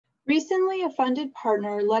Recently, a funded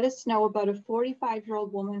partner let us know about a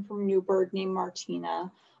 45-year-old woman from Newburgh named Martina.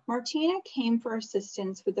 Martina came for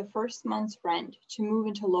assistance with the first month's rent to move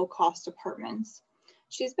into low-cost apartments.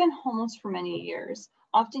 She's been homeless for many years,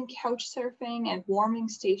 often couch surfing at warming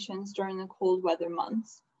stations during the cold weather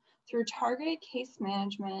months. Through targeted case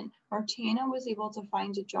management, Martina was able to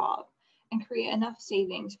find a job and create enough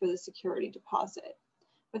savings for the security deposit.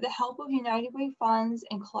 With the help of United Way funds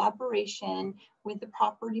and collaboration with the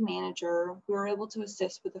property manager, we were able to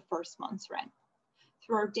assist with the first month's rent.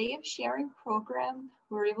 Through our Day of Sharing program,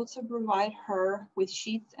 we were able to provide her with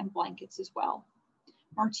sheets and blankets as well.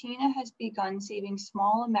 Martina has begun saving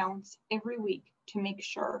small amounts every week to make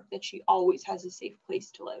sure that she always has a safe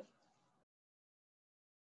place to live.